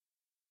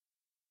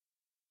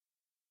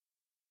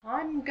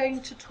I'm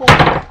going to talk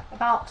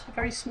about a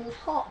very small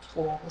part,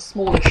 or a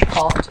smallish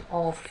part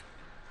of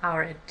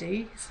our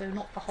EdD, so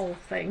not the whole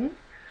thing.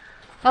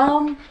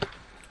 And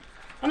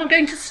I'm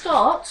going to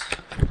start,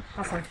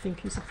 as I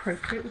think is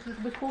appropriate, with a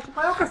little bit of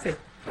autobiography.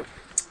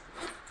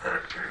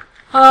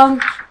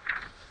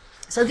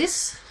 So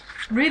this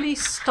really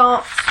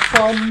starts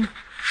from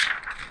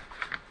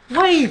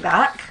way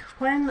back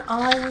when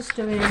I was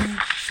doing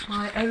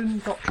my own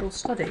doctoral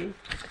study,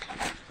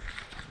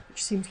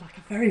 which seems like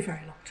a very,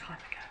 very long time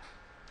ago.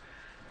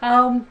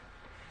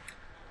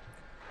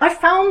 I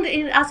found,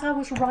 as I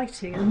was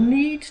writing, a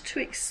need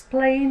to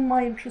explain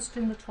my interest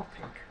in the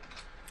topic.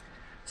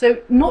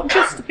 So not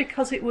just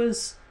because it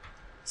was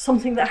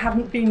something that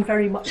hadn't been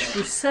very much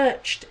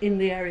researched in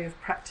the area of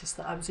practice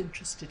that I was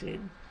interested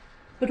in,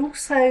 but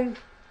also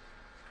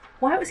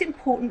why it was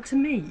important to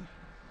me.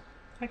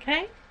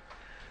 Okay?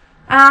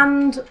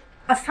 And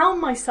I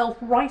found myself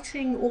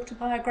writing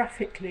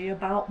autobiographically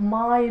about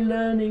my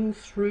learning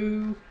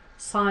through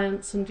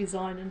science and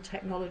design and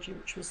technology,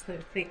 which was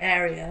the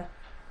area,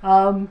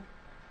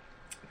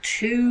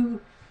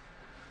 to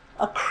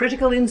a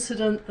critical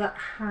incident that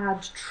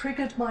had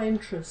triggered my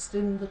interest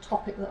in the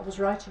topic that I was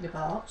writing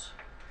about,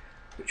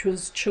 which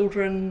was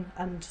children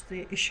and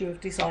the issue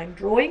of design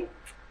drawing.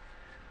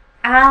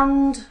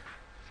 And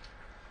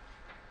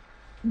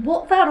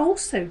what that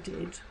also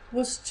did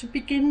was to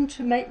begin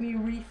to make me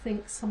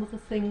rethink some of the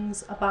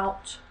things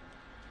about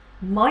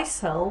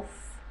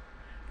myself.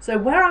 So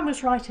where I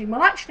was writing,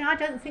 well, actually, I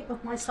don't think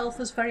of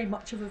myself as very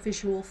much of a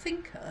visual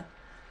thinker.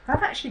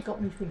 That actually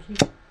got me thinking,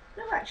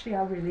 no, actually,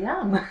 I really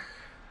am.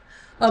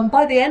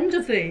 By the end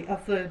of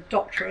the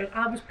doctorate,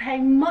 I was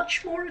paying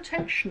much more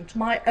attention to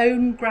my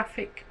own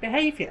graphic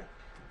behaviour.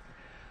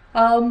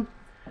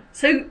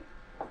 So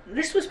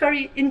this was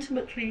very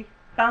intimately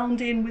bound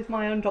in with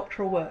my own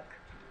doctoral work.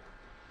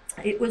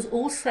 It was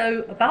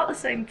also about the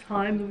same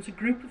time there was a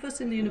group of us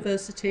in the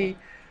university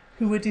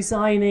who were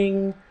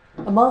designing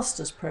a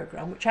master's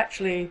programme, which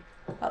actually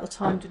at the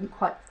time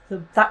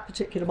that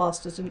particular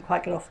master's didn't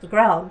quite get off the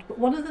ground. But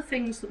one of the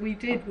things that we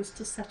did was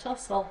to set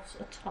ourselves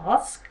a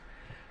task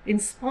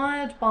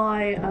inspired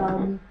by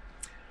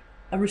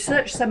a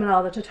research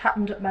seminar that had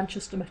happened at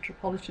Manchester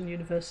Metropolitan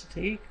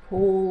University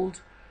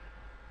called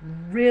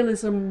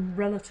Realism,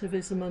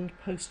 Relativism and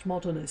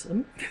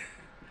Postmodernism.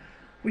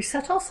 We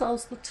set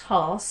ourselves the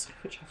task,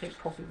 which I think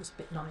probably was a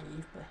bit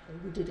naive, but hey,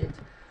 we did it.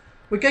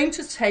 We're going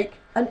to take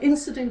an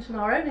incident in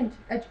our own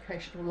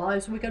educational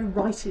lives and we're going to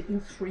write it in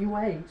three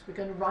ways. We're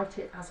going to write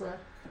it as a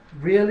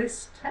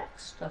realist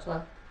text, as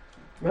a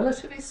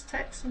relativist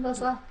text, and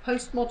as a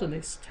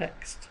postmodernist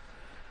text.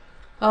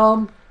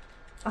 I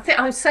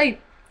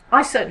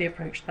certainly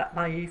approached that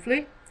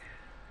naively,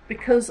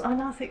 because I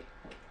now think,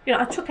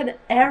 I took an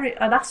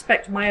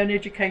aspect of my own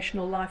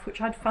educational life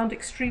which I'd found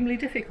extremely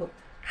difficult.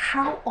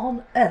 How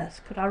on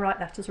earth could I write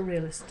that as a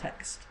realist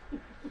text?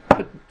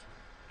 Couldn't.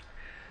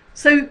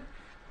 So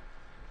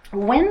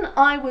when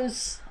I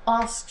was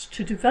asked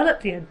to develop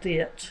the EdD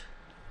at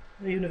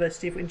the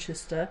University of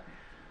Winchester,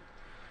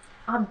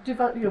 I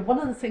developed, one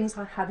of the things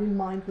I had in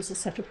mind was a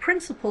set of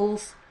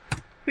principles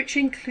which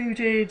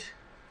included,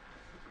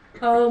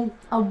 I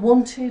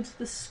wanted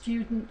the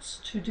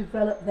students to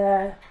develop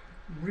their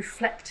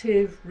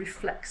reflective,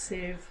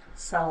 reflexive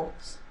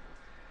selves.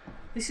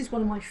 This is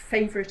one of my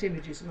favourite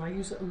images and I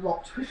use it a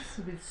lot with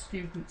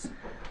students.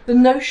 The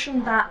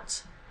notion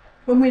that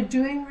when we're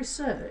doing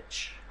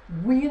research,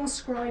 we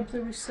inscribe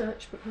the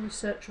research, but the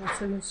research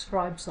also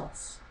inscribes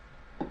us.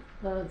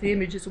 The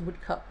image is a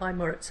woodcut by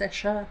Moritz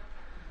Escher,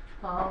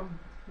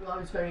 who I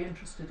was very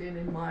interested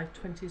in my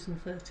 20s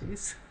and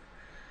 30s.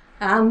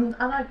 And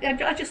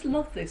I just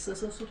love this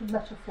as a sort of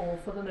metaphor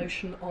for the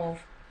notion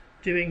of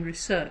doing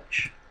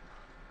research.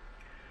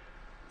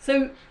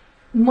 So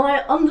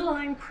my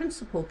underlying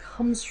principle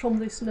comes from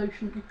this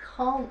notion that you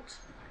can't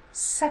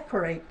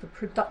separate the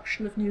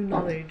production of new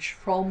knowledge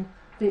from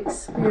the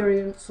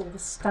experience or the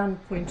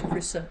standpoint of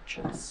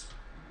researchers.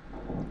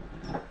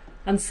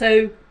 And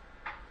so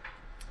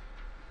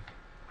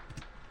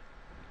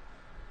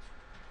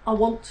I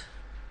want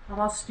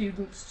our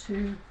students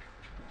to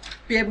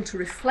be able to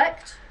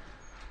reflect,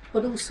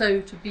 but also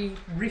to be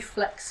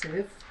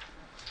reflexive.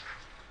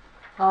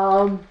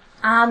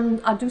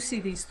 And I do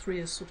see these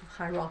three as sort of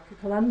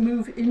hierarchical, and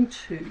move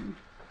into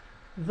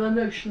the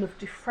notion of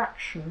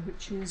diffraction,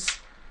 which is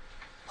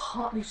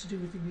partly to do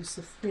with the use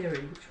of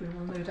theory, which we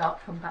will no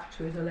doubt come back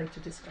to in a later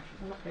discussion.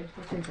 I'm not going to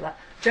get into that.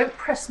 Don't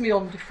press me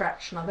on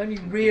diffraction. I'm only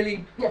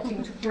really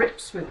getting to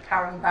grips with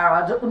Karen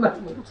Barad at the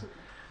moment.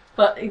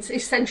 But it's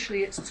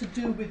to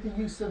do with the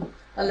use of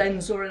a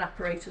lens or an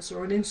apparatus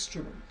or an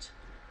instrument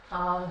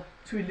to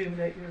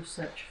illuminate your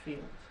research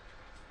field.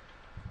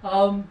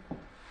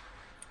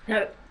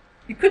 Now,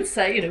 you could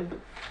say,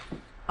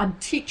 I'm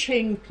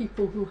teaching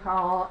people who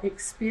are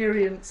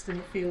experienced in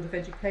the field of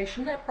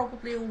education. They're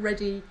probably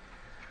already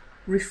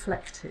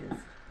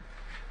reflective.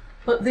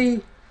 But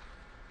the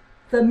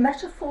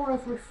metaphor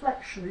of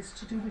reflection is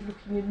to do with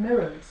looking in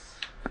mirrors.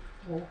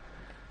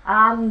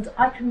 And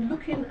I can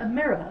look in a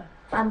mirror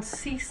and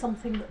see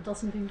something that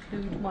doesn't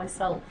include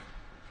myself.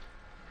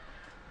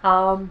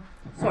 Sorry,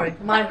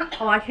 am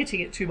I hitting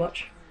it too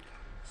much?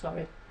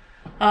 Sorry.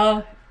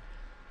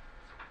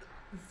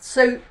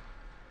 So,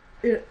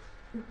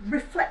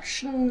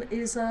 reflection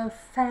is a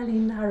fairly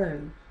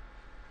narrow,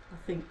 I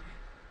think,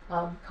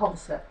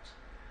 concept.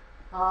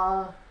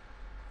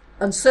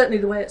 And certainly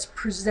the way it's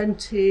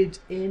presented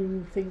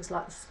in things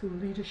like the school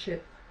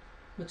leadership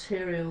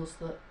materials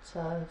that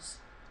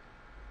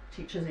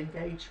teachers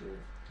engage with,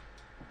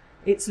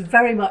 it's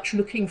very much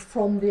looking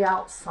from the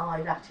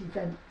outside at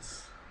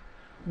events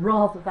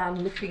rather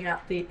than looking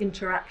at the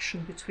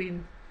interaction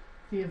between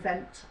the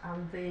event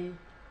and the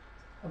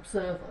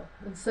observer.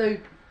 And so,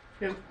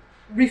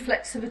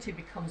 reflexivity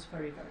becomes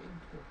very, very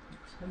important.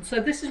 And so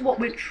this is what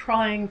we're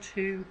trying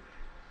to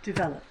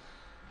develop.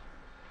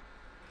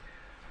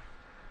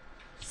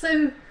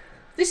 So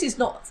this is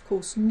not, of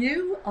course,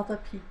 new. Other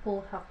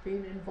people have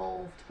been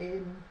involved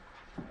in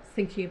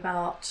thinking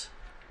about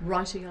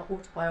writing an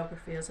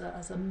autobiography as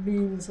a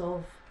means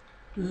of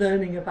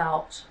learning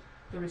about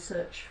the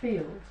research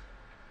field.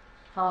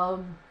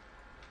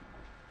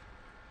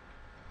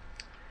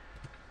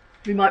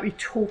 We might be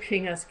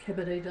talking, as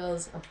Kebede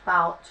does,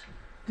 about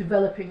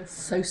developing a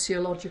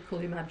sociological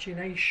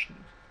imagination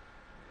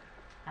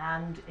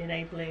and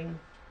enabling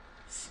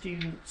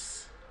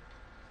students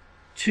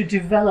to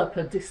develop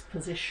a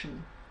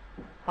disposition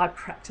by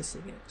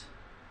practicing it.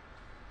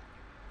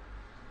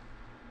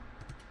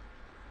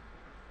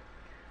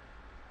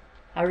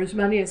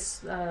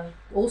 Arismanius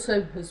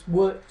also has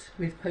worked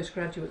with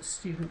postgraduate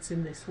students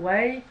in this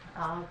way,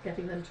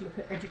 getting them to look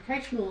at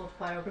educational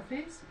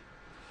autobiographies.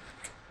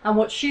 And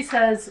what she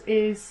says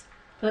is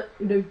that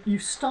you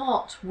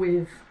start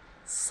with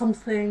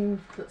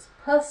something that's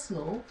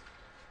personal,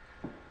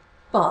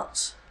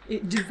 but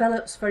it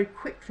develops very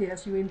quickly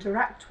as you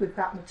interact with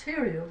that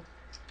material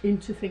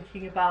into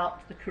thinking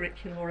about the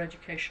curriculum or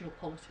educational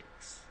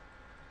politics.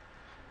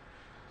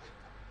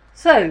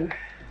 So,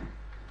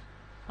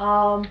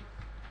 our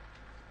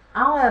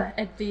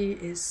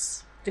EdD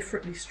is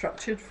differently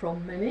structured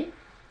from many.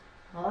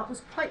 Well, that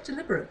was quite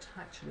deliberate,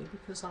 actually,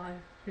 because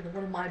one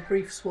of my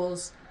briefs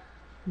was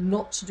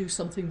not to do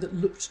something that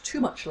looked too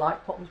much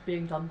like what was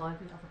being done by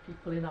the other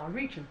people in our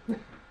region.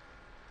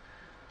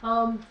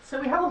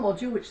 So we have a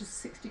module which is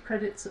 60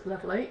 credits at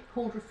level 8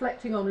 called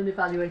Reflecting on and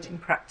Evaluating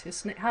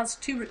Practice, and it has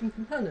 2 written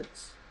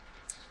components.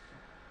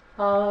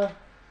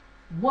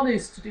 One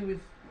is to do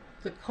with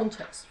the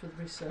context for the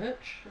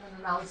research and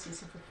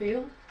analysis of the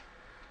field.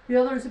 The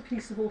other is a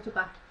piece of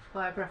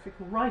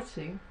autobiographical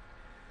writing,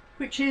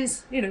 which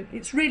is,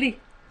 it's really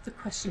the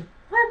question,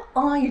 why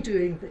am I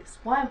doing this?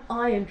 Why am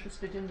I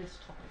interested in this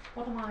topic?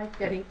 What am I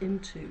getting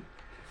into?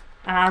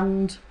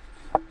 And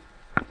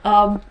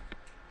I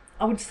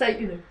would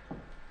say,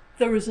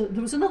 there was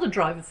another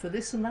driver for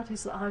this, and that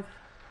is that I've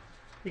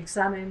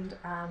examined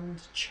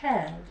and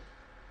chaired,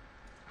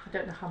 I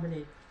don't know how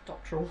many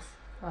doctoral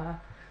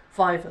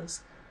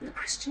vivas. The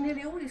question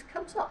nearly always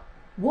comes up: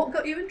 what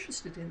got you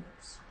interested in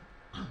this?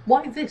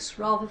 Why this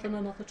rather than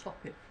another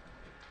topic?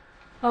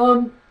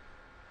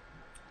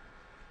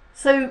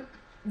 So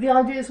the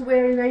idea is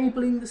we're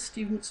enabling the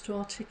students to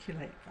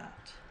articulate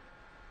that.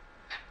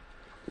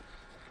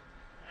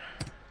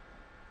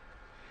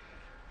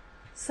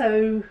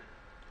 So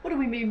what do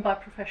we mean by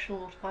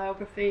professional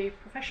autobiography?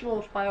 Professional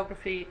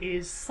autobiography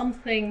is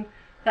something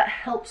that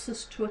helps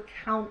us to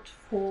account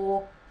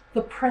for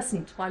the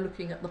present by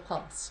looking at the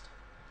past.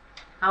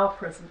 Our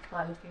present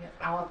by looking at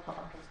our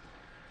past.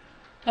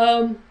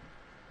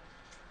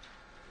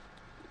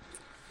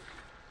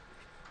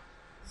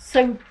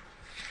 So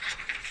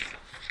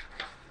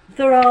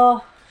there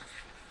are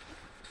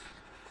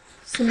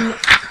some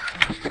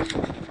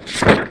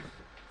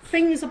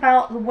things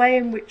about the way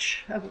in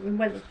which, sorry,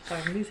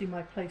 I'm losing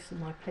my place in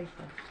my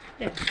paper.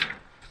 Yeah.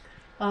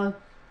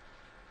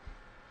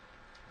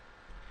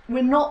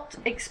 We're not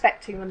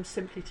expecting them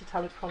simply to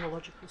tell a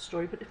chronological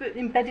story, but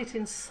embed it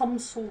in some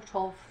sort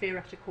of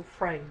theoretical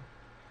frame.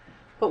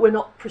 But we're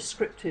not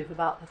prescriptive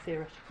about the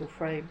theoretical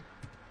frame.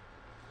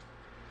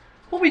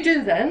 What we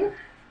do then,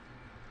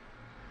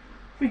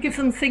 we give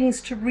them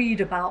things to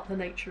read about the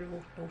nature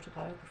of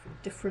autobiography,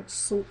 different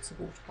sorts of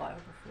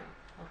autobiography.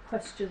 Our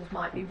questions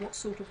might be, what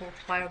sort of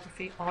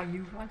autobiography are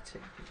you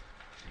writing?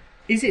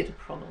 Is it a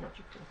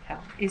chronological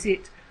account? Is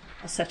it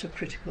a set of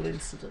critical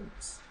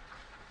incidents?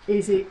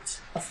 Is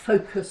it a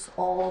focus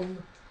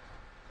on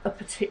a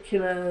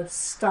particular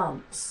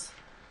stance?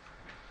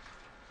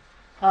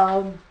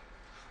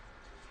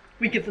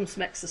 We give them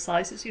some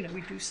exercises.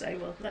 We do say,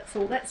 well,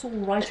 let's all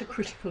write a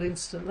critical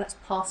incident. Let's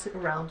pass it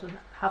around and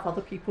have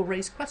other people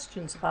raise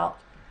questions about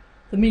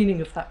the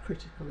meaning of that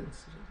critical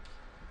incident.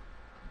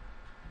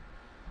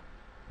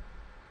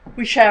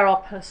 We share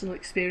our personal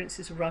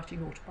experiences of writing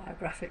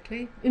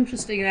autobiographically.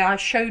 Interestingly, I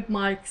showed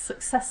my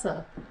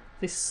successor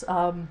this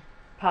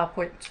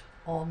PowerPoint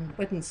on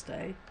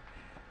Wednesday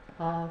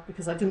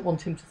because I didn't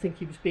want him to think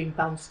he was being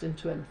bounced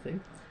into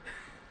anything.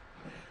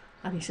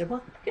 And he said,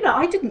 well,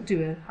 I didn't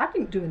do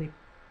any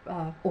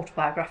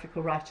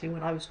autobiographical writing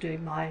when I was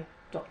doing my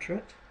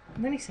Doctorate.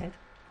 And then he said,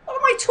 what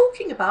am I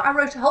talking about? I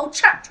wrote a whole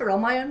chapter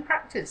on my own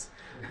practice.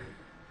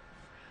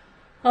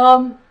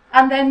 And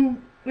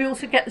then we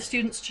also get the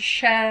students to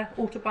share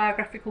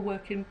autobiographical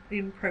work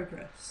in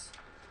progress.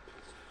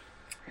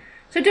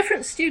 So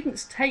different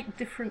students take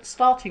different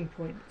starting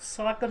points.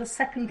 So I've got a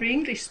secondary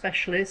English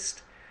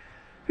specialist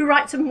who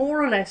writes a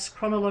more or less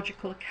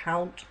chronological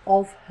account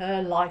of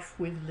her life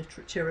with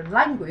literature and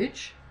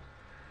language,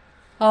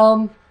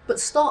 but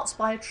starts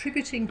by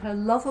attributing her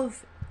love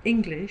of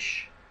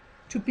English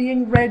to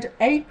being read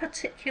a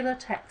particular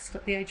text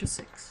at the age of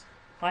 6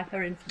 by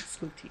her infant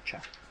school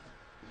teacher.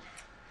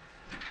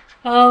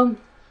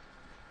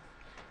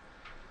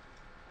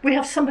 We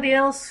have somebody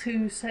else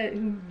who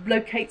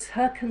locates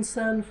her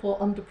concern for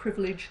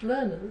underprivileged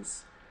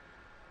learners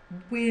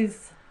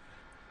with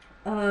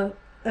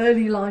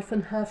early life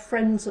and her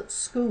friends at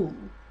school,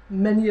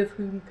 many of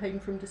whom came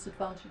from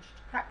disadvantaged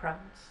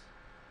backgrounds.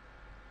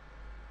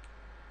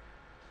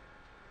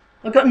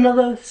 I've got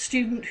another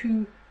student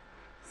who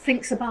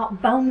thinks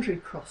about boundary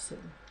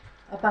crossing,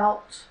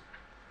 about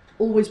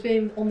always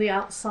being on the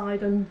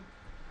outside and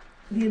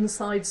the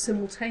inside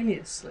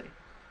simultaneously.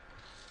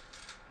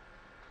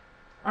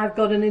 I've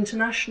got an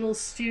international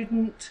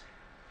student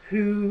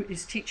who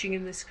is teaching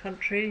in this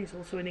country, he's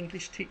also an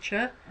English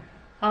teacher,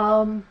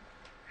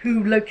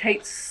 who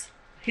locates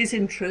his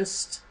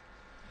interest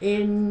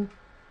in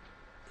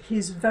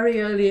his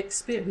very early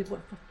experience,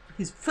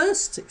 his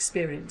first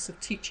experience of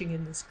teaching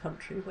in this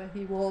country, where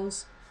he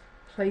was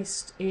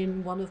placed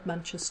in one of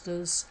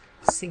Manchester's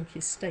sink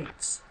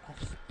estates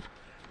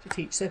to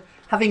teach. So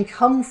having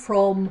come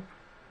from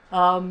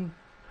an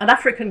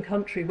African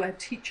country where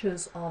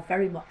teachers are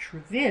very much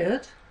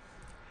revered,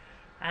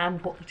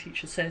 and what the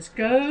teacher says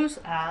goes,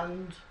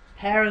 and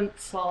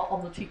parents are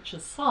on the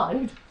teacher's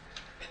side,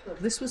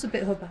 this was a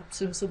bit of a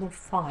baptism of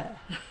fire.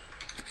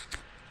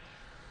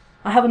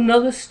 I have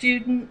another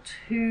student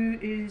who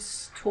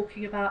is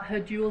talking about her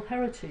dual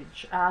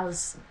heritage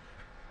as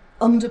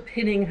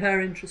underpinning her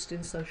interest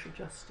in social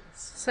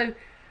justice. So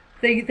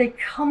they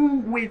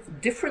come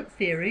with different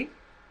theory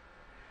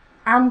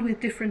and with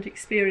different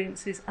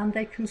experiences, and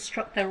they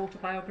construct their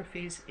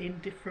autobiographies in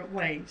different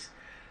ways.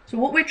 So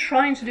what we're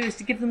trying to do is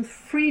to give them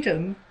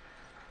freedom,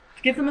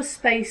 to give them a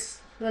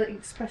space that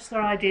express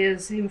their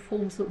ideas in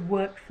forms that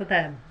work for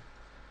them.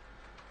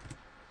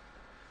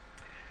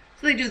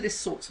 So they do this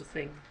sorts of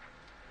thing.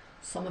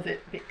 Some of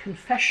it a bit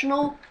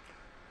confessional,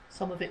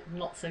 some of it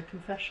not so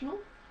confessional.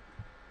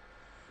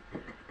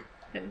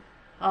 Okay.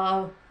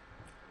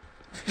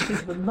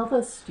 Think of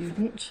another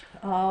student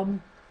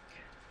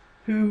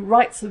who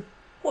writes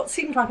what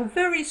seems like a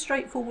very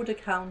straightforward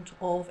account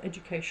of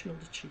educational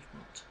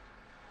achievement.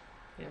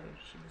 You know,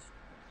 she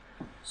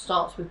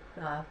starts with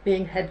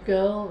being head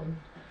girl and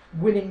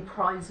winning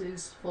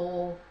prizes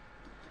for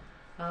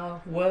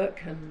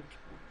work and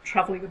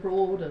travelling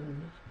abroad,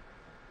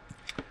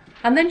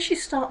 and then she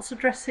starts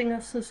addressing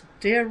us as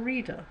dear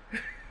reader.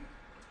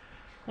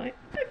 Right?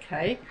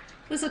 Okay,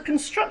 there's a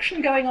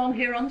construction going on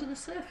here under the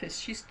surface.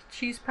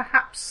 She's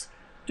perhaps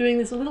doing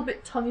this a little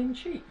bit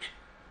tongue-in-cheek.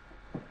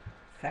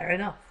 Fair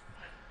enough.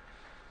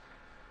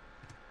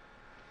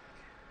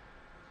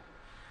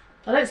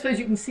 I don't suppose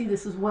you can see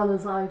this as well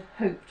as I'd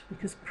hoped,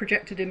 because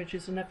projected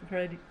images are never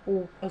very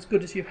all as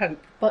good as you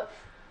hope. But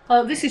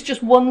this is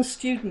just one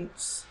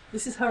student's.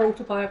 This is her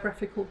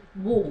autobiographical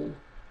wall,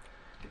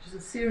 which is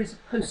a series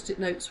of post-it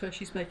notes where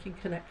she's making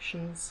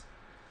connections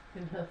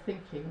in her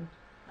thinking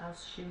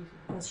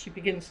as she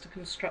begins to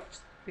construct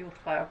the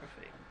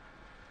autobiography.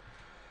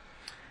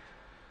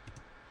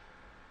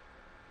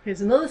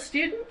 Here's another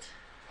student.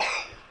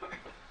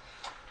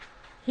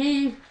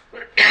 He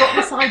got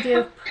this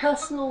idea of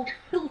personal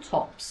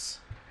hilltops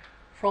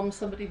from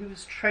somebody who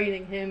was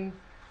training him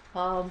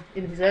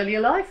in his earlier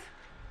life.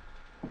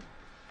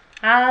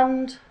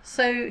 And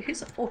so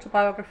his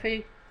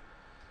autobiography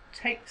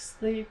takes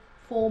the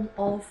form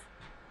of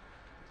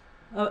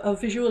a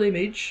visual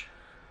image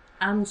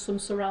and some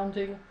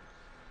surrounding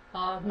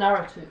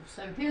narrative.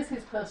 So here's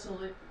his personal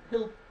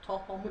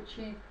hilltop on which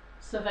he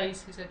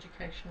surveys his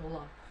educational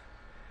life,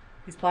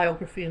 his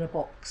biography in a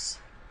box.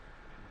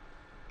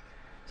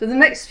 So the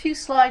next few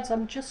slides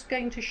I'm just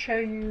going to show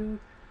you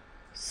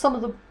some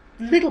of the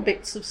little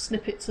bits of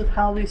snippets of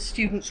how these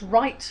students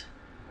write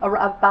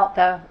about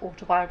their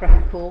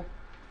autobiographical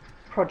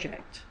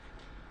project.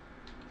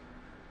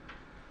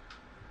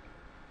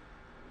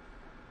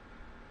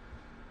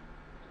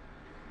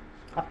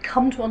 I've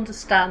come to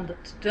understand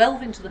that to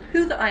delve into the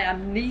who that I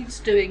am needs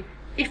doing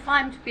if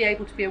I'm to be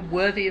able to be a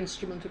worthy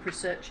instrument of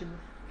research in the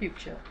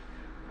future.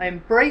 I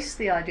embrace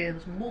the idea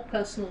that a more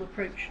personalised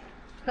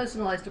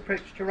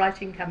approach to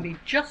writing can be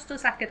just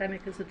as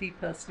academic as a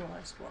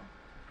depersonalised one.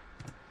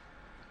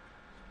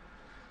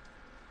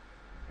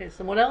 Here's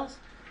someone else.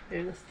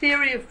 Here's a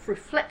theory of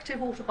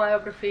reflective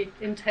autobiography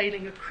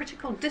entailing a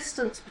critical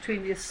distance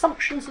between the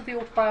assumptions of the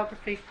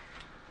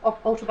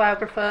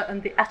autobiographer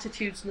and the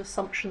attitudes and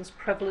assumptions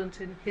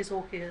prevalent in his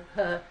or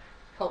her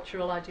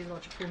cultural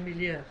ideological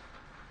milieu.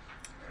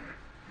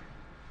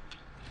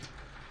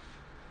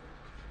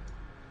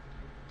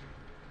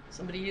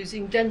 somebody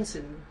using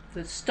Denzin,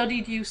 the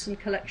studied use and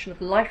collection of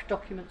life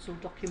documents or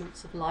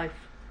documents of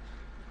life,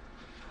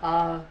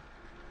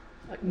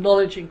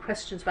 acknowledging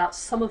questions about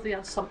some of the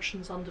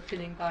assumptions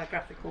underpinning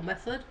biographical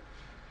method.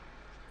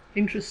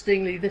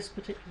 Interestingly, this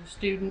particular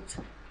student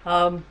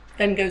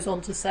then goes on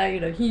to say,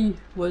 he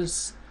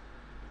was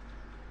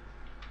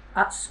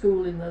at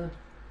school in the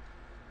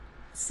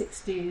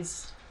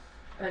 60s,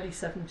 early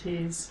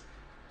 70s.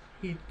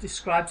 He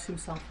describes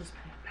himself as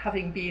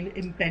having been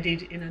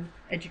embedded in an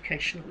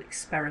educational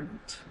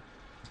experiment.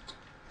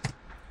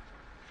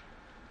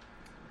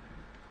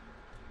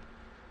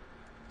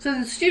 So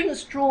the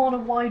students draw on a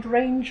wide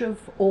range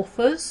of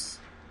authors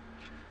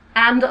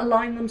and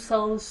align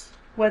themselves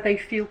where they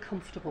feel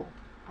comfortable,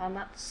 and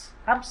that's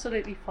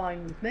absolutely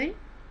fine with me.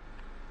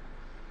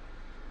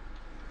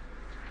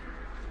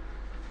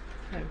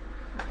 So,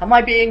 am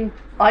I being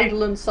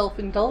idle and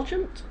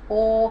self-indulgent,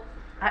 or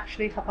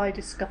actually have I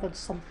discovered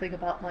something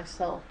about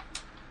myself?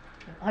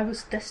 I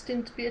was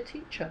destined to be a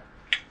teacher.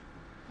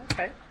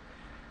 Okay.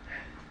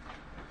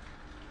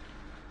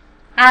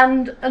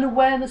 And an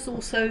awareness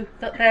also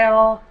that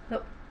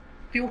that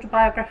the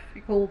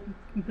autobiographical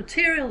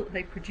material that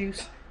they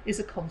produce is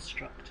a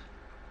construct.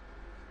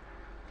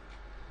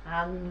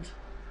 And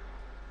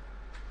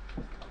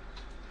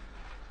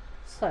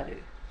so,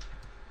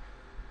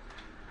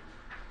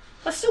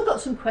 I've still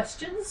got some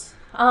questions.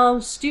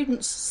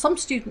 Some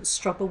students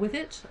struggle with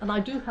it, and I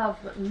do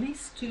have at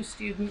least 2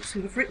 students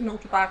who have written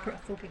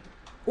autobiographical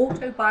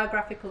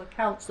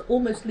accounts that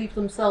almost leave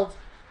themselves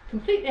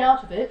completely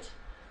out of it.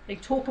 They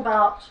talk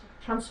about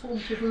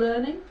transformative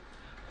learning,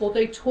 or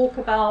they talk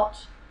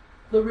about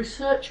the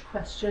research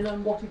question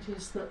and what it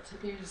is that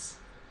is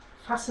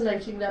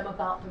fascinating them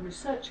about the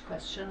research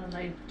question, and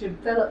they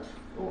develop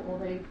or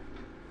they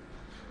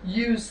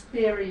use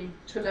theory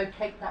to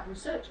locate that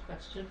research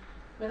question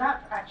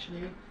without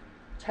actually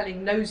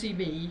telling nosy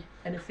me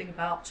anything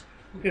about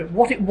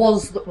what it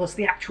was that was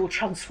the actual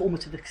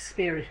transformative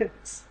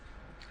experience.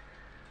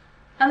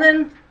 And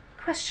then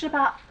question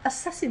about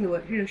assessing the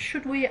work.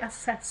 Should we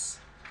assess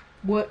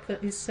work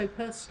that is so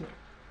personal?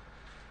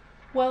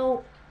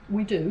 Well,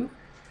 we do.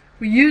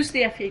 We use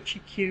the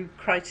FHEQ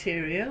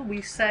criteria.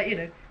 We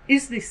say,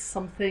 is this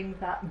something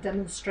that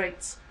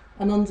demonstrates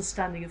an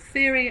understanding of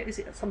theory? Is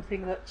it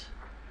something that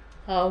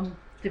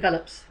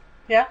develops?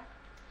 Yeah?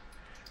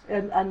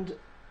 And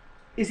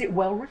is it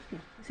well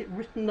written? Is it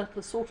written at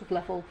the sort of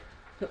level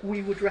that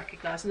we would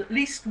recognise? And at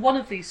least one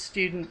of these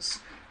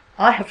students,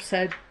 I have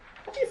said,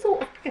 have you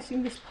thought of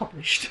getting this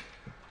published?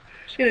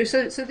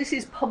 So this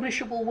is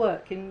publishable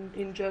work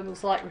in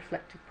journals like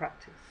Reflective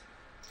Practice.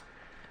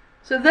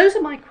 So those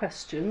are my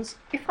questions.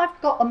 If I've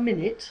got a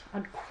minute,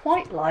 I'd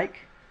quite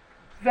like,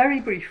 very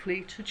briefly,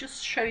 to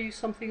just show you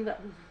something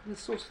that the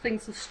sort of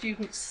things the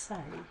students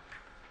say.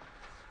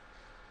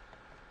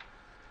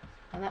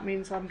 And that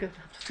means I'm going to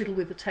have to fiddle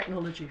with the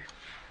technology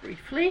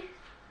briefly.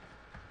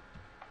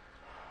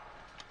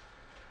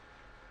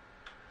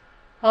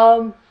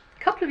 A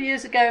couple of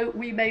years ago,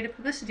 we made a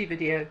publicity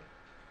video,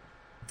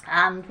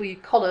 and we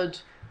collared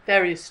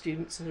various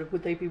students and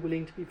would they be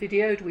willing to be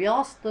videoed. We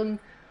asked them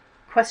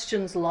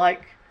questions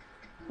like,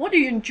 what are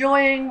you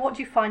enjoying? What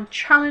do you find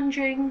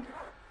challenging?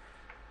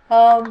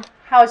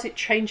 How is it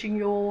changing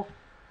your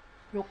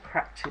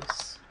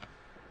practice?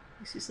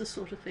 This is the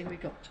sort of thing we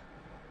got.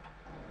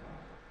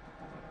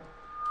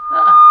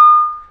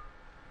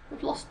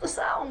 We've lost the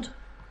sound.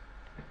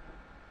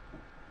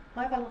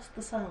 Why have I lost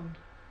the sound?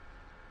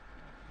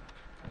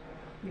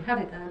 We had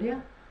it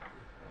earlier.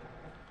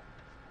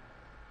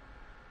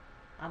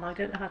 And I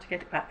don't know how to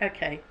get it back.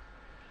 Okay.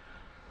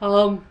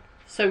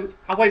 So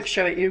I won't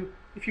show it you.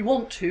 If you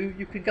want to,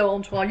 you can go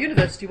onto our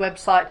university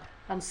website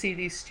and see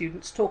these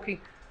students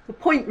talking. The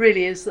point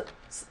really is that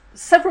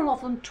several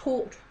of them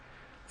talked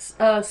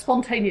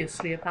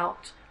spontaneously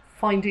about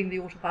finding the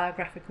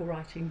autobiographical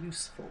writing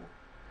useful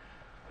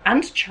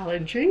and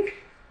challenging,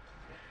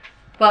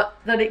 but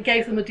that it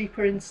gave them a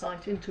deeper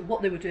insight into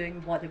what they were doing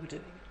and why they were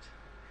doing it.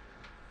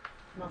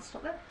 And I'll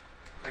stop there.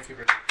 Thank you,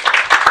 Bridget.